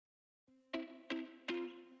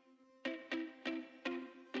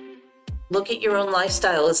Look at your own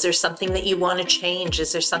lifestyle. Is there something that you want to change?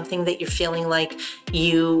 Is there something that you're feeling like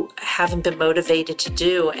you haven't been motivated to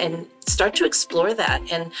do? And start to explore that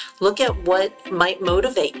and look at what might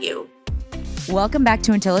motivate you. Welcome back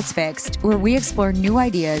to Until It's Fixed, where we explore new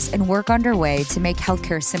ideas and work underway to make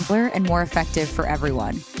healthcare simpler and more effective for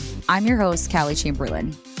everyone. I'm your host, Callie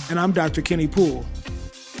Chamberlain. And I'm Dr. Kenny Poole.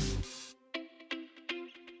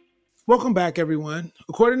 Welcome back, everyone.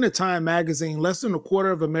 According to Time magazine, less than a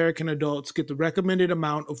quarter of American adults get the recommended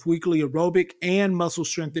amount of weekly aerobic and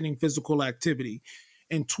muscle-strengthening physical activity,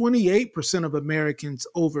 and 28% of Americans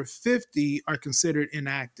over 50 are considered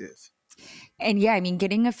inactive. And yeah,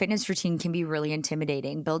 getting a fitness routine can be really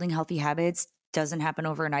intimidating. Building healthy habits doesn't happen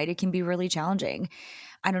overnight. It can be really challenging.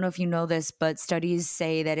 I don't know if you know this, but studies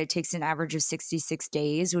say that it takes an average of 66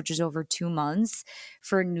 days, which is over 2 months,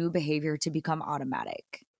 for a new behavior to become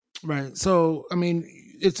automatic. Right. So,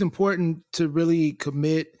 it's important to really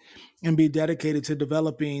commit and be dedicated to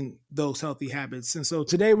developing those healthy habits. And so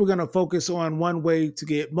today we're going to focus on one way to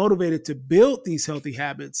get motivated to build these healthy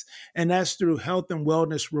habits, and that's through health and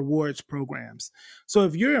wellness rewards programs. So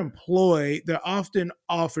if you're employed, they're often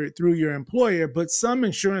offered through your employer, but some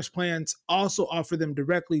insurance plans also offer them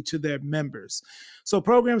directly to their members. So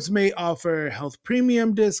programs may offer health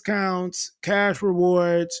premium discounts, cash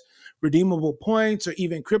rewards, redeemable points, or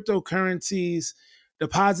even cryptocurrencies,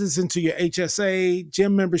 deposits into your HSA,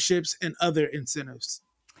 gym memberships, and other incentives.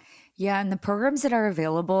 Yeah, and the programs that are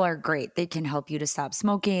available are great. They can help you to stop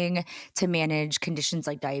smoking, to manage conditions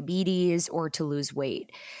like diabetes, or to lose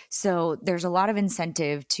weight. So there's a lot of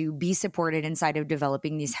incentive to be supported inside of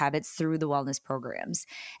developing these habits through the wellness programs.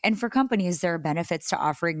 And for companies, there are benefits to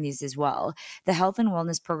offering these as well. The health and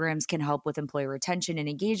wellness programs can help with employee retention and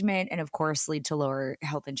engagement, and of course, lead to lower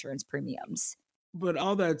health insurance premiums. But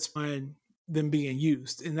all that's fine them being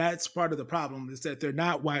used. And that's part of the problem, is that they're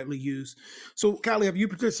not widely used. So Callie, have you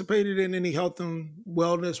participated in any health and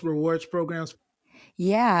wellness rewards programs?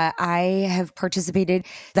 Yeah, I have participated.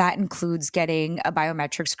 That includes getting a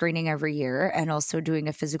biometric screening every year and also doing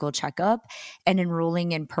a physical checkup and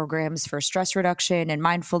enrolling in programs for stress reduction and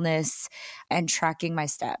mindfulness and tracking my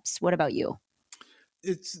steps. What about you?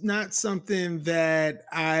 It's not something that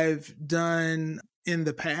I've done in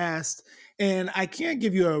the past. And I can't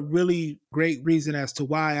give you a really great reason as to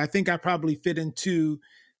why. I think I probably fit into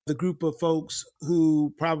the group of folks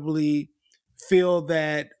who probably feel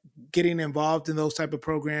that getting involved in those type of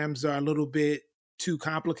programs are a little bit too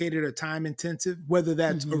complicated or time intensive, whether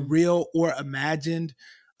that's a real or imagined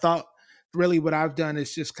thought. Really what I've done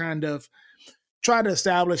is just kind of try to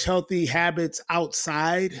establish healthy habits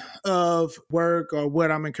outside of work or what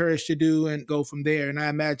I'm encouraged to do and go from there. And I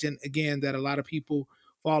imagine, again, that a lot of people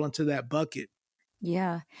fall into that bucket.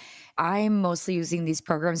 Yeah. I'm mostly using these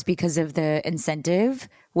programs because of the incentive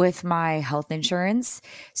with my health insurance.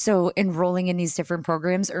 So enrolling in these different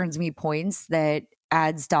programs earns me points that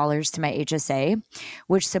adds dollars to my HSA,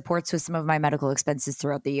 which supports with some of my medical expenses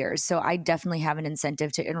throughout the year. So I definitely have an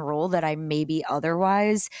incentive to enroll that I maybe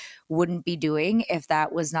otherwise wouldn't be doing if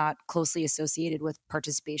that was not closely associated with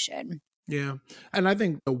participation. Yeah. And I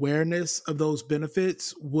think awareness of those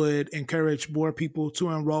benefits would encourage more people to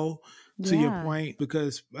enroll, to your point,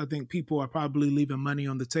 because I think people are probably leaving money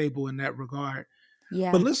on the table in that regard.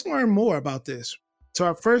 Yeah. But let's learn more about this. So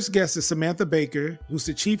our first guest is Samantha Baker, who's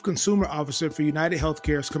the Chief Consumer Officer for United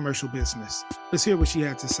Healthcare's commercial business. Let's hear what she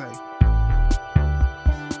had to say.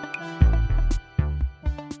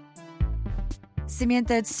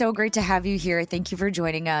 Samantha, it's so great to have you here. Thank you for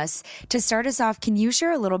joining us. To start us off, can you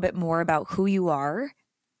share a little bit more about who you are?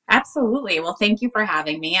 Absolutely. Well, thank you for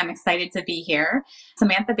having me. I'm excited to be here.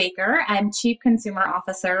 Samantha Baker. I'm Chief Consumer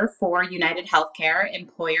Officer for United Healthcare,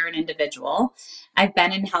 employer and individual. I've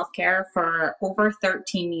been in healthcare for over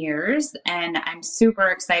 13 years, and I'm super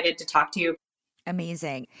excited to talk to you.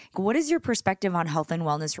 Amazing. What is your perspective on health and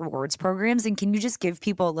wellness rewards programs? And can you just give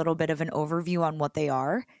people a little bit of an overview on what they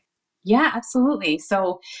are? Yeah, absolutely.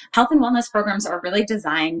 So health and wellness programs are really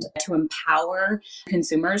designed to empower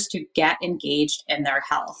consumers to get engaged in their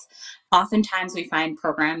health. Oftentimes we find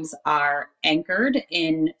programs are anchored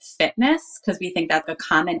in fitness because we think that's a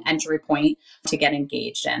common entry point to get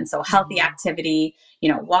engaged in. So healthy activity,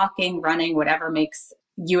 walking, running, whatever makes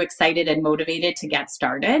you excited and motivated to get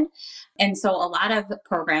started. And so a lot of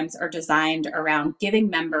programs are designed around giving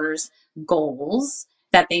members goals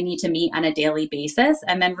that they need to meet on a daily basis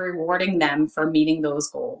and then rewarding them for meeting those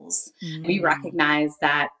goals. We recognize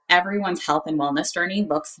that everyone's health and wellness journey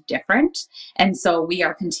looks different. And so we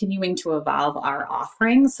are continuing to evolve our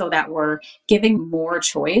offerings so that we're giving more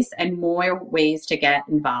choice and more ways to get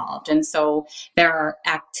involved. And so there are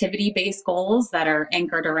activity-based goals that are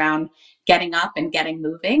anchored around getting up and getting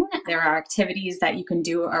moving. There are activities that you can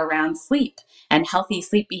do around sleep and healthy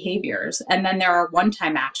sleep behaviors. And then there are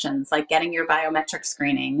one-time actions like getting your biometric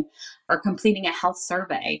screening or completing a health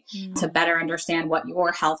survey to better understand what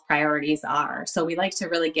your health priorities are. So we like to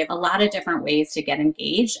really give a lot of different ways to get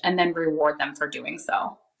engaged and then reward them for doing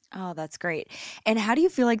so. Oh, that's great. And how do you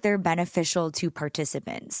feel like they're beneficial to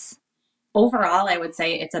participants? Overall, I would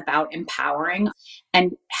say it's about empowering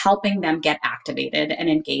and helping them get activated and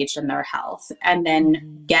engaged in their health and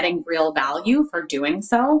then getting real value for doing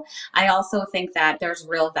so. I also think that there's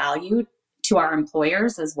real value to our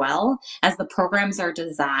employers as well, as the programs are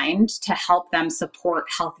designed to help them support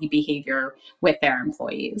healthy behavior with their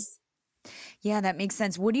employees. Yeah, that makes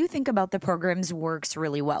sense. What do you think about the programs works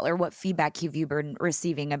really well, or what feedback have you been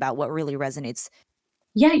receiving about what really resonates?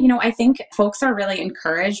 Yeah, I think folks are really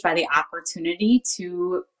encouraged by the opportunity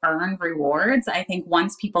to earn rewards. I think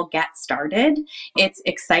once people get started, it's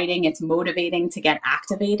exciting, it's motivating to get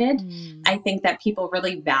activated. I think that people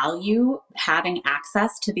really value having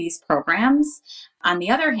access to these programs. On the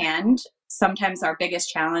other hand, sometimes our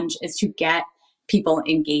biggest challenge is to get people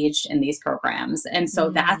engaged in these programs. And so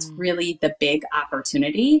that's really the big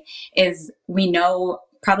opportunity is we know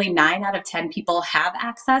probably 9 out of 10 people have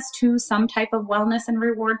access to some type of wellness and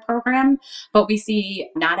reward program, but we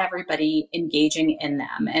see not everybody engaging in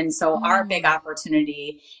them. And so our big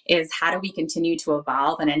opportunity is how do we continue to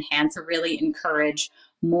evolve and enhance and really encourage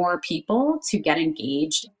more people to get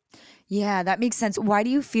engaged? Yeah, that makes sense. Why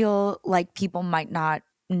do you feel like people might not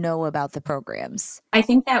know about the programs? I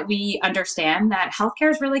think that we understand that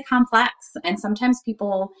healthcare is really complex, and sometimes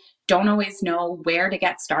people don't always know where to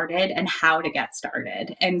get started and how to get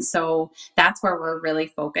started. And so that's where we're really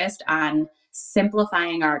focused on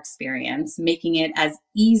simplifying our experience, making it as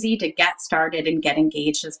easy to get started and get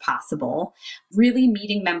engaged as possible, really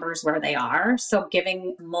meeting members where they are. So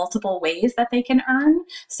giving multiple ways that they can earn.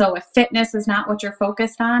 So if fitness is not what you're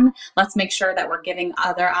focused on, let's make sure that we're giving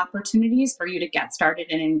other opportunities for you to get started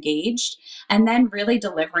and engaged, and then really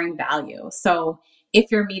delivering value. So if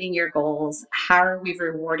you're meeting your goals, how are we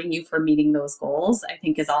rewarding you for meeting those goals? I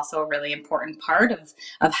think is also a really important part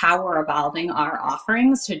of how we're evolving our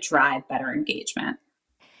offerings to drive better engagement.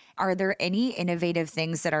 Are there any innovative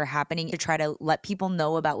things that are happening to try to let people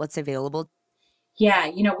know about what's available? Yeah,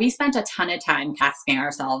 we spent a ton of time asking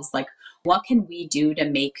ourselves, like, what can we do to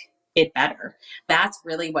make it better? That's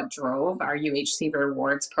really what drove our UHC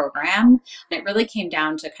Rewards program. And it really came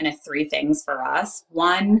down to kind of 3 things for us.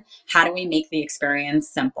 One, how do we make the experience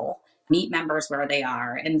simple? Meet members where they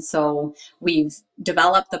are. And so we've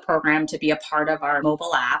developed the program to be a part of our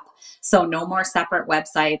mobile app. So no more separate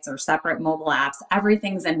websites or separate mobile apps.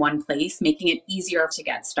 Everything's in one place, making it easier to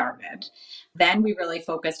get started. Then we really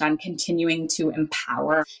focused on continuing to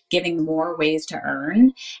empower, giving more ways to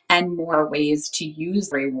earn and more ways to use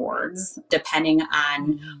rewards, depending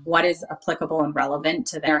on what is applicable and relevant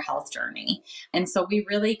to their health journey. And so we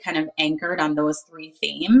really kind of anchored on those 3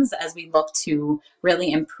 themes as we look to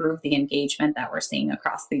really improve the engagement that we're seeing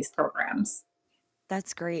across these programs.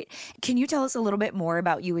 That's great. Can you tell us a little bit more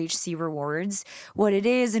about UHC Rewards, what it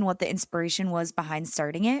is and what the inspiration was behind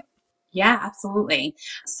starting it? Yeah, absolutely.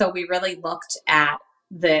 So we really looked at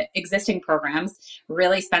the existing programs,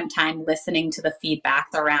 really spent time listening to the feedback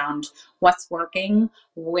around what's working,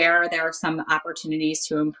 where there are some opportunities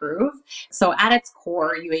to improve. So at its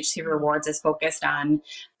core, UHC Rewards is focused on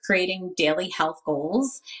creating daily health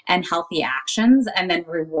goals and healthy actions, and then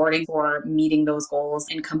rewarding for meeting those goals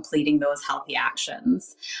and completing those healthy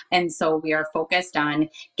actions. And so we are focused on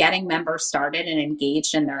getting members started and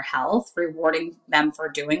engaged in their health, rewarding them for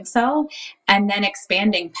doing so, and then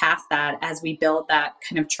expanding past that as we build that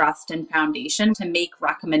kind of trust and foundation to make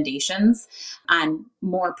recommendations on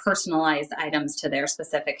more personalized items to their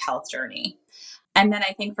specific health journey. And then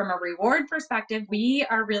I think from a reward perspective, we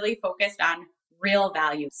are really focused on real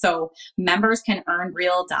value. So members can earn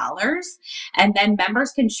real dollars, and then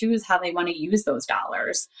members can choose how they want to use those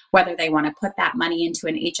dollars, whether they want to put that money into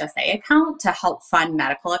an HSA account to help fund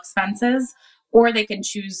medical expenses, or they can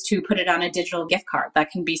choose to put it on a digital gift card that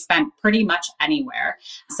can be spent pretty much anywhere.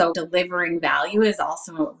 So delivering value is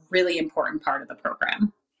also a really important part of the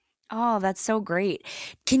program. Oh, that's so great.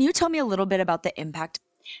 Can you tell me a little bit about the impact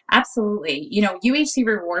Absolutely. UHC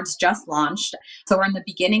Rewards just launched. So we're in the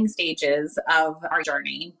beginning stages of our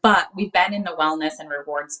journey, but we've been in the wellness and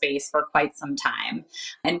reward space for quite some time.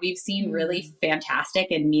 And we've seen really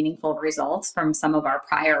fantastic and meaningful results from some of our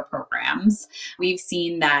prior programs. We've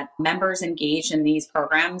seen that members engaged in these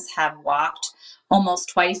programs have walked almost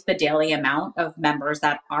twice the daily amount of members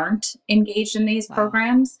that aren't engaged in these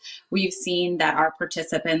programs. We've seen that our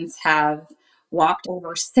participants have walked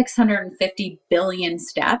over 650 billion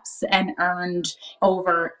steps and earned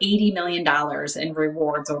over $80 million in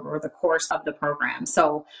rewards over the course of the program.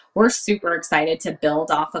 So we're super excited to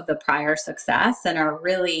build off of the prior success and are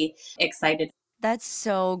really excited. That's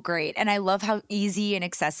so great. And I love how easy and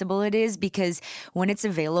accessible it is, because when it's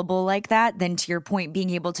available like that, then to your point, being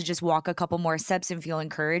able to just walk a couple more steps and feel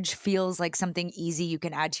encouraged feels like something easy you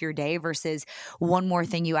can add to your day versus one more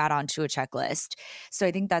thing you add onto a checklist. So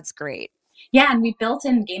I think that's great. Yeah, and we built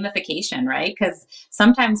in gamification, right? Because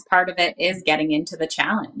sometimes part of it is getting into the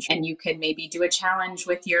challenge. And you could maybe do a challenge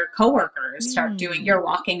with your coworkers, start doing your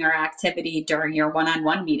walking or activity during your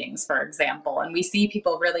one-on-one meetings, for example. And we see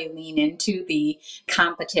people really lean into the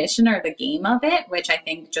competition or the game of it, which I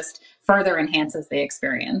think just further enhances the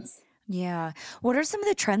experience. Yeah. What are some of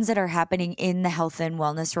the trends that are happening in the health and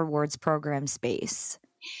wellness rewards program space?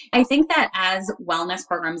 I think that as wellness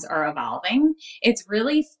programs are evolving, it's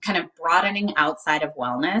really kind of broadening outside of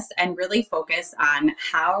wellness and really focus on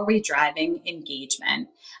how are we driving engagement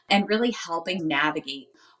and really helping navigate.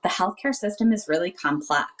 The healthcare system is really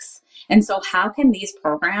complex. And so how can these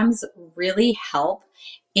programs really help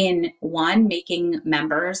in one, making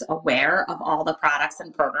members aware of all the products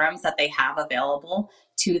and programs that they have available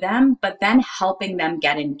to them, but then helping them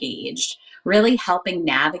get engaged, really helping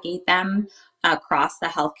navigate them across the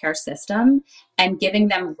healthcare system and giving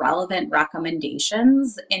them relevant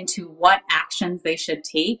recommendations into what actions they should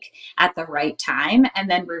take at the right time, and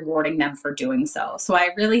then rewarding them for doing so. So I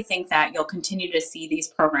really think that you'll continue to see these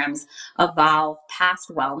programs evolve past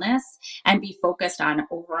wellness and be focused on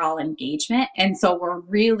overall engagement. And so we're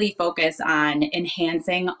really focused on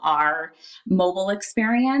enhancing our mobile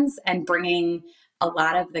experience and bringing a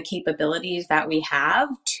lot of the capabilities that we have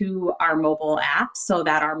to our mobile app so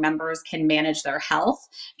that our members can manage their health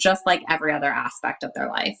just like every other aspect of their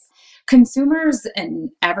life. Consumers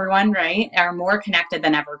and everyone, right, are more connected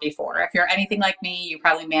than ever before. If you're anything like me, you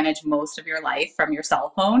probably manage most of your life from your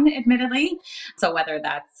cell phone, admittedly. So whether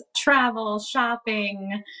that's travel,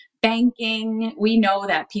 shopping, banking, we know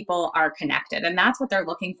that people are connected, and that's what they're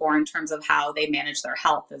looking for in terms of how they manage their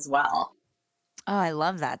health as well. Oh, I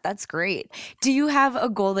love that. That's great. Do you have a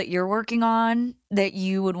goal that you're working on that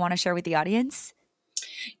you would want to share with the audience?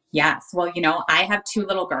 Yes. Well, I have two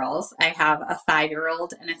little girls. I have a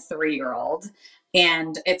 5-year-old and a 3-year-old.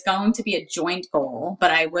 And it's going to be a joint goal, but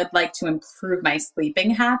I would like to improve my sleeping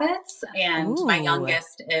habits. And my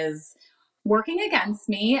youngest is working against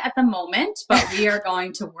me at the moment, but we are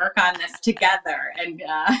going to work on this together and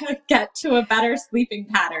get to a better sleeping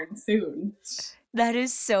pattern soon. That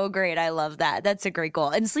is so great. I love that. That's a great goal.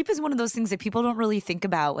 And sleep is one of those things that people don't really think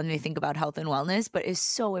about when they think about health and wellness, but is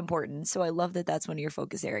so important. So I love that that's one of your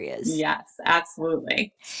focus areas. Yes,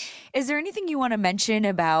 absolutely. Is there anything you want to mention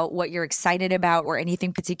about what you're excited about or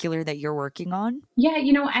anything particular that you're working on? Yeah,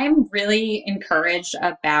 I'm really encouraged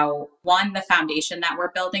about, one, the foundation that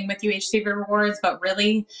we're building with UHC Rewards, but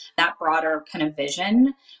really that broader kind of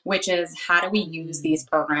vision, which is how do we use these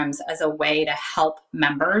programs as a way to help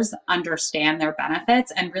members understand their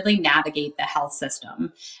benefits and really navigate the health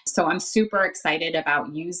system. So I'm super excited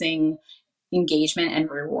about using engagement and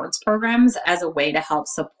rewards programs as a way to help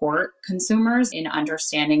support consumers in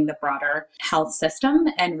understanding the broader health system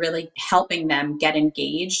and really helping them get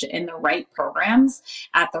engaged in the right programs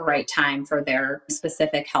at the right time for their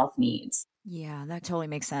specific health needs. Yeah, that totally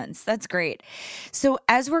makes sense. That's great. So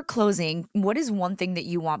as we're closing, what is one thing that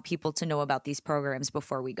you want people to know about these programs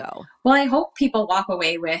before we go? Well, I hope people walk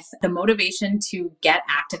away with the motivation to get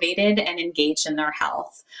activated and engaged in their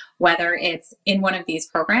health, whether it's in one of these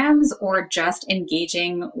programs or just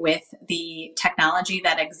engaging with the technology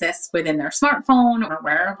that exists within their smartphone or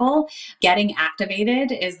wearable. Getting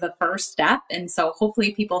activated is the first step. And so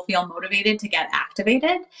hopefully people feel motivated to get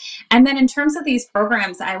activated. And then in terms of these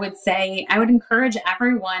programs, I would encourage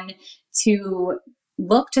everyone to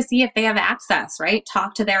look to see if they have access, right?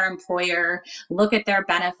 Talk to their employer, look at their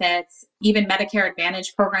benefits. Even Medicare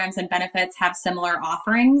Advantage programs and benefits have similar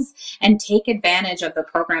offerings, and take advantage of the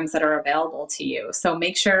programs that are available to you. So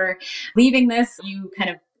make sure leaving this, you kind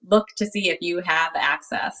of look to see if you have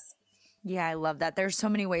access. Yeah, I love that. There's so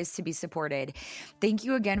many ways to be supported. Thank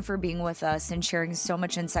you again for being with us and sharing so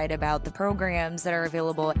much insight about the programs that are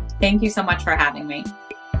available. Thank you so much for having me.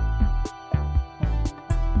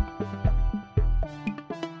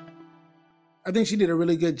 I think she did a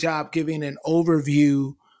really good job giving an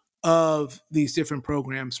overview of these different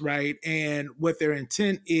programs, right? And what their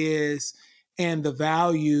intent is and the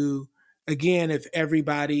value, again, if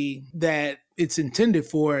everybody that it's intended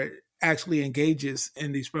for actually engages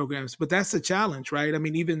in these programs. But that's the challenge, right? I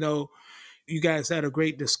mean, even though you guys had a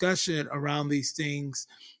great discussion around these things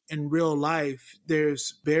in real life,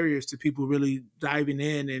 there's barriers to people really diving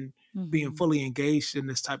in and being fully engaged in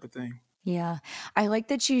this type of thing. Yeah. I like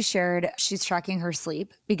that she shared she's tracking her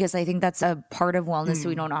sleep because I think that's a part of wellness that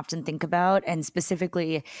we don't often think about. And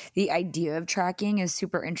specifically, the idea of tracking is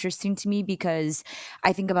super interesting to me because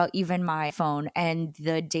I think about even my phone and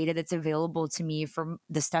the data that's available to me from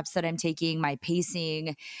the steps that I'm taking, my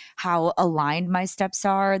pacing, how aligned my steps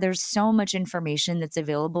are. There's so much information that's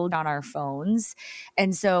available on our phones.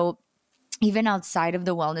 And so even outside of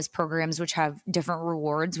the wellness programs, which have different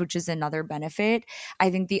rewards, which is another benefit, I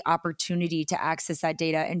think the opportunity to access that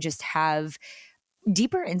data and just have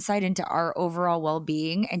deeper insight into our overall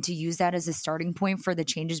well-being and to use that as a starting point for the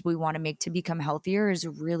changes we want to make to become healthier is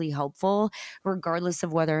really helpful, regardless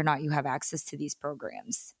of whether or not you have access to these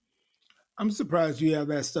programs. I'm surprised you have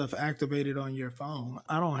that stuff activated on your phone.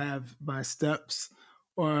 I don't have my steps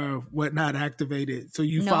or whatnot activated. So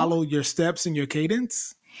you follow your steps and your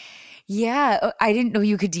cadence? Yeah, I didn't know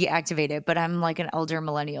you could deactivate it, but I'm like an elder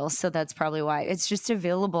millennial, so that's probably why. It's just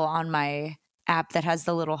available on my app that has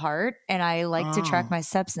the little heart, and I like to track my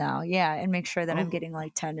steps now. Yeah, and make sure that I'm getting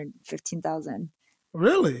like 10 or 15,000.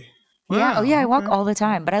 Really? Wow. Yeah. Oh, yeah, I walk all the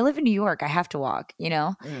time, but I live in New York. I have to walk,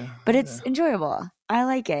 but it's enjoyable. I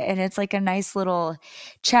like it. And it's like a nice little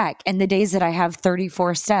check. And the days that I have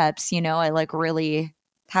 34 steps, I like really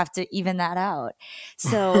have to even that out.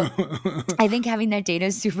 So I think having that data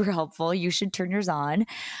is super helpful. You should turn yours on.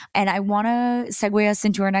 And I want to segue us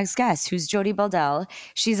into our next guest, who's Jody Beldel.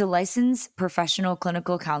 She's a licensed professional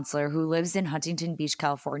clinical counselor who lives in Huntington Beach,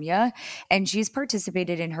 California, and she's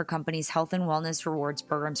participated in her company's health and wellness rewards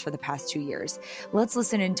programs for the past 2 years. Let's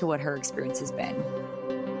listen into what her experience has been.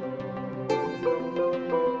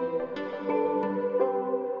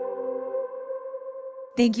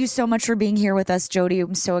 Thank you so much for being here with us, Jody.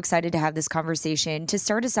 I'm so excited to have this conversation. To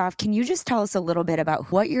start us off, can you just tell us a little bit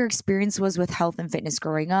about what your experience was with health and fitness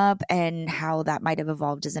growing up and how that might have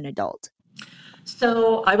evolved as an adult?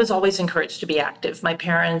 So I was always encouraged to be active. My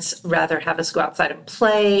parents rather have us go outside and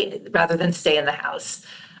play rather than stay in the house.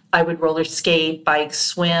 I would roller skate, bike,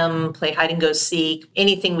 swim, play hide and go seek,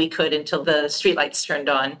 anything we could until the streetlights turned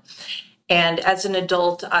on. And as an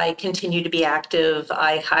adult, I continue to be active.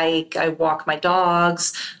 I hike, I walk my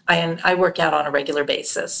dogs, I work out on a regular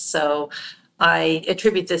basis. So I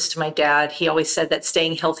attribute this to my dad. He always said that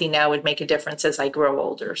staying healthy now would make a difference as I grow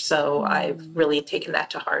older. So I've really taken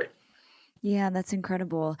that to heart. Yeah, that's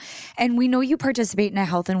incredible. And we know you participate in a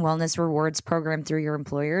health and wellness rewards program through your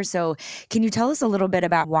employer. So can you tell us a little bit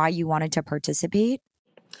about why you wanted to participate?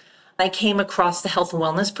 I came across the health and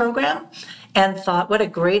wellness program and thought, what a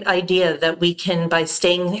great idea that we can, by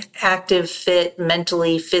staying active, fit,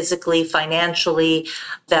 mentally, physically, financially,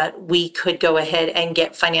 that we could go ahead and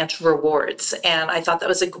get financial rewards. And I thought that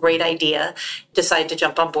was a great idea. Decided to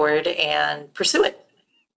jump on board and pursue it.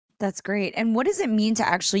 That's great. And what does it mean to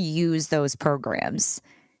actually use those programs?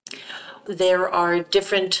 There are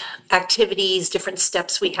different activities, different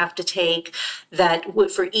steps we have to take that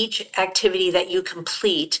for each activity that you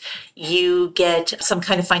complete, you get some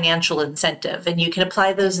kind of financial incentive. And you can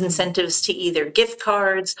apply those incentives to either gift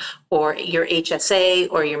cards or your HSA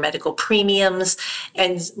or your medical premiums.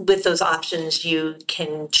 And with those options, you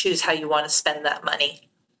can choose how you want to spend that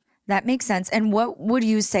money. That makes sense. And what would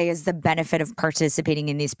you say is the benefit of participating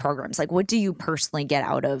in these programs? Like, what do you personally get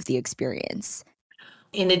out of the experience?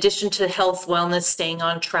 In addition to health, wellness, staying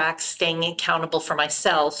on track, staying accountable for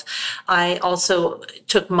myself, I also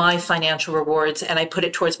took my financial rewards and I put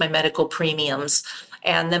it towards my medical premiums.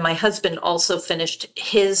 And then my husband also finished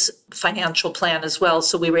his financial plan as well.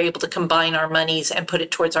 So we were able to combine our monies and put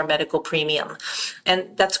it towards our medical premium. And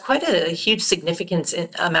that's quite a huge significant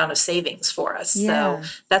amount of savings for us. Yeah. So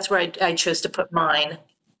that's where I chose to put mine.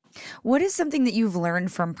 What is something that you've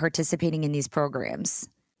learned from participating in these programs?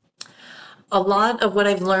 A lot of what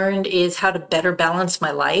I've learned is how to better balance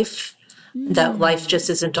my life. That life just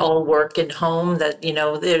isn't all work and home, that,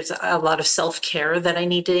 there's a lot of self-care that I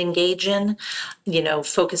need to engage in,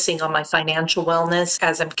 focusing on my financial wellness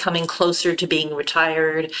as I'm coming closer to being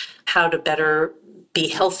retired, how to better be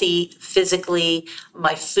healthy physically,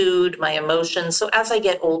 my food, my emotions. So as I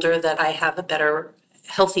get older, that I have a better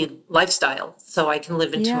healthy lifestyle so I can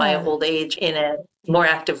live into my old age in a more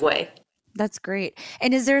active way. That's great.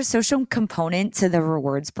 And is there a social component to the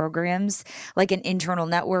rewards programs, like an internal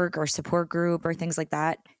network or support group or things like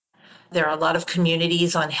that? There are a lot of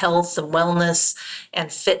communities on health and wellness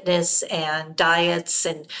and fitness and diets.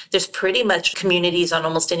 And there's pretty much communities on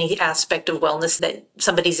almost any aspect of wellness that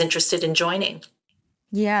somebody's interested in joining.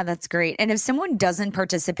 Yeah, that's great. And if someone doesn't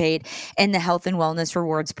participate in the health and wellness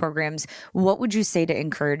rewards programs, what would you say to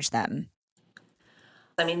encourage them?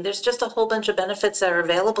 I mean, there's just a whole bunch of benefits that are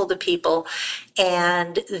available to people,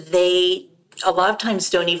 and they a lot of times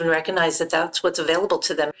don't even recognize that that's what's available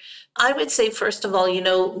to them. I would say, first of all,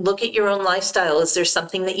 look at your own lifestyle. Is there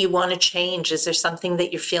something that you want to change? Is there something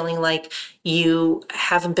that you're feeling like you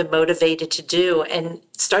haven't been motivated to do? And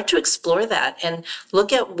start to explore that and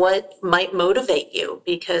look at what might motivate you.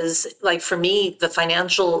 Because, like for me, the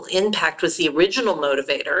financial impact was the original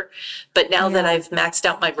motivator. But now that I've maxed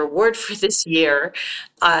out my reward for this year,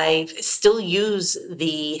 I still use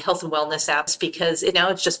the health and wellness apps because now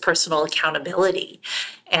it's just personal accountability.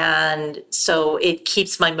 And so it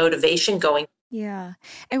keeps my motivation going. Yeah.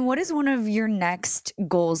 And what is one of your next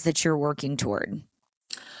goals that you're working toward?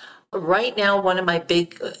 Right now, one of my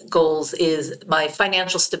big goals is my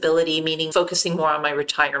financial stability, meaning focusing more on my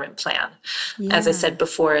retirement plan. Yeah. As I said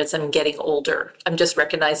before, as I'm getting older, I'm just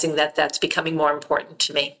recognizing that that's becoming more important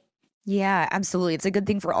to me. Yeah, absolutely. It's a good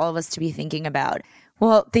thing for all of us to be thinking about.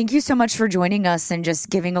 Well, thank you so much for joining us and just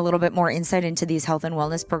giving a little bit more insight into these health and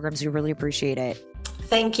wellness programs. We really appreciate it.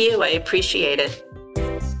 Thank you. I appreciate it.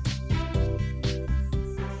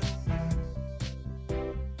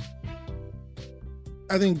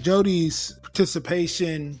 I think Jody's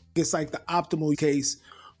participation is like the optimal case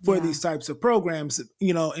for these types of programs,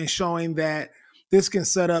 and showing that this can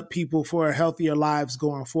set up people for healthier lives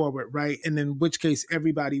going forward, right? And in which case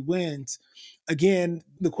everybody wins. Again,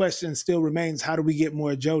 the question still remains, how do we get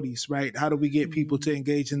more Jodys, right? How do we get people to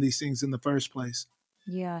engage in these things in the first place?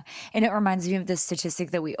 Yeah. And it reminds me of the statistic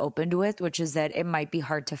that we opened with, which is that it might be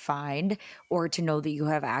hard to find or to know that you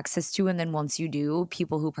have access to. And then once you do,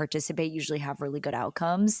 people who participate usually have really good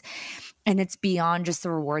outcomes. And it's beyond just the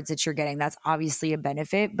rewards that you're getting. That's obviously a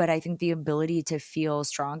benefit. But I think the ability to feel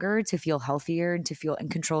stronger, to feel healthier, and to feel in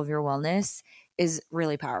control of your wellness is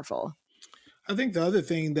really powerful. I think the other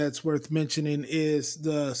thing that's worth mentioning is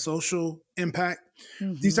the social impact.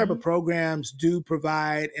 These type of programs do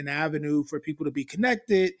provide an avenue for people to be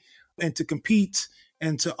connected and to compete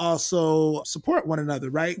and to also support one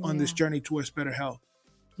another, right, on this journey towards better health.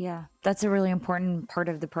 Yeah, that's a really important part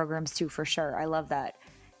of the programs too, for sure. I love that.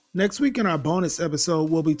 Next week in our bonus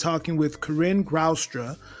episode, we'll be talking with Corinne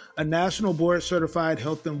Graustra, a national board certified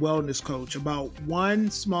health and wellness coach, about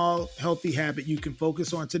one small healthy habit you can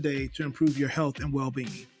focus on today to improve your health and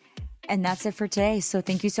well-being. And that's it for today. So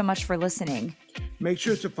thank you so much for listening. Make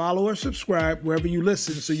sure to follow or subscribe wherever you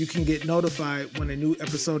listen so you can get notified when a new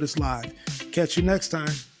episode is live. Catch you next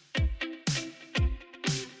time.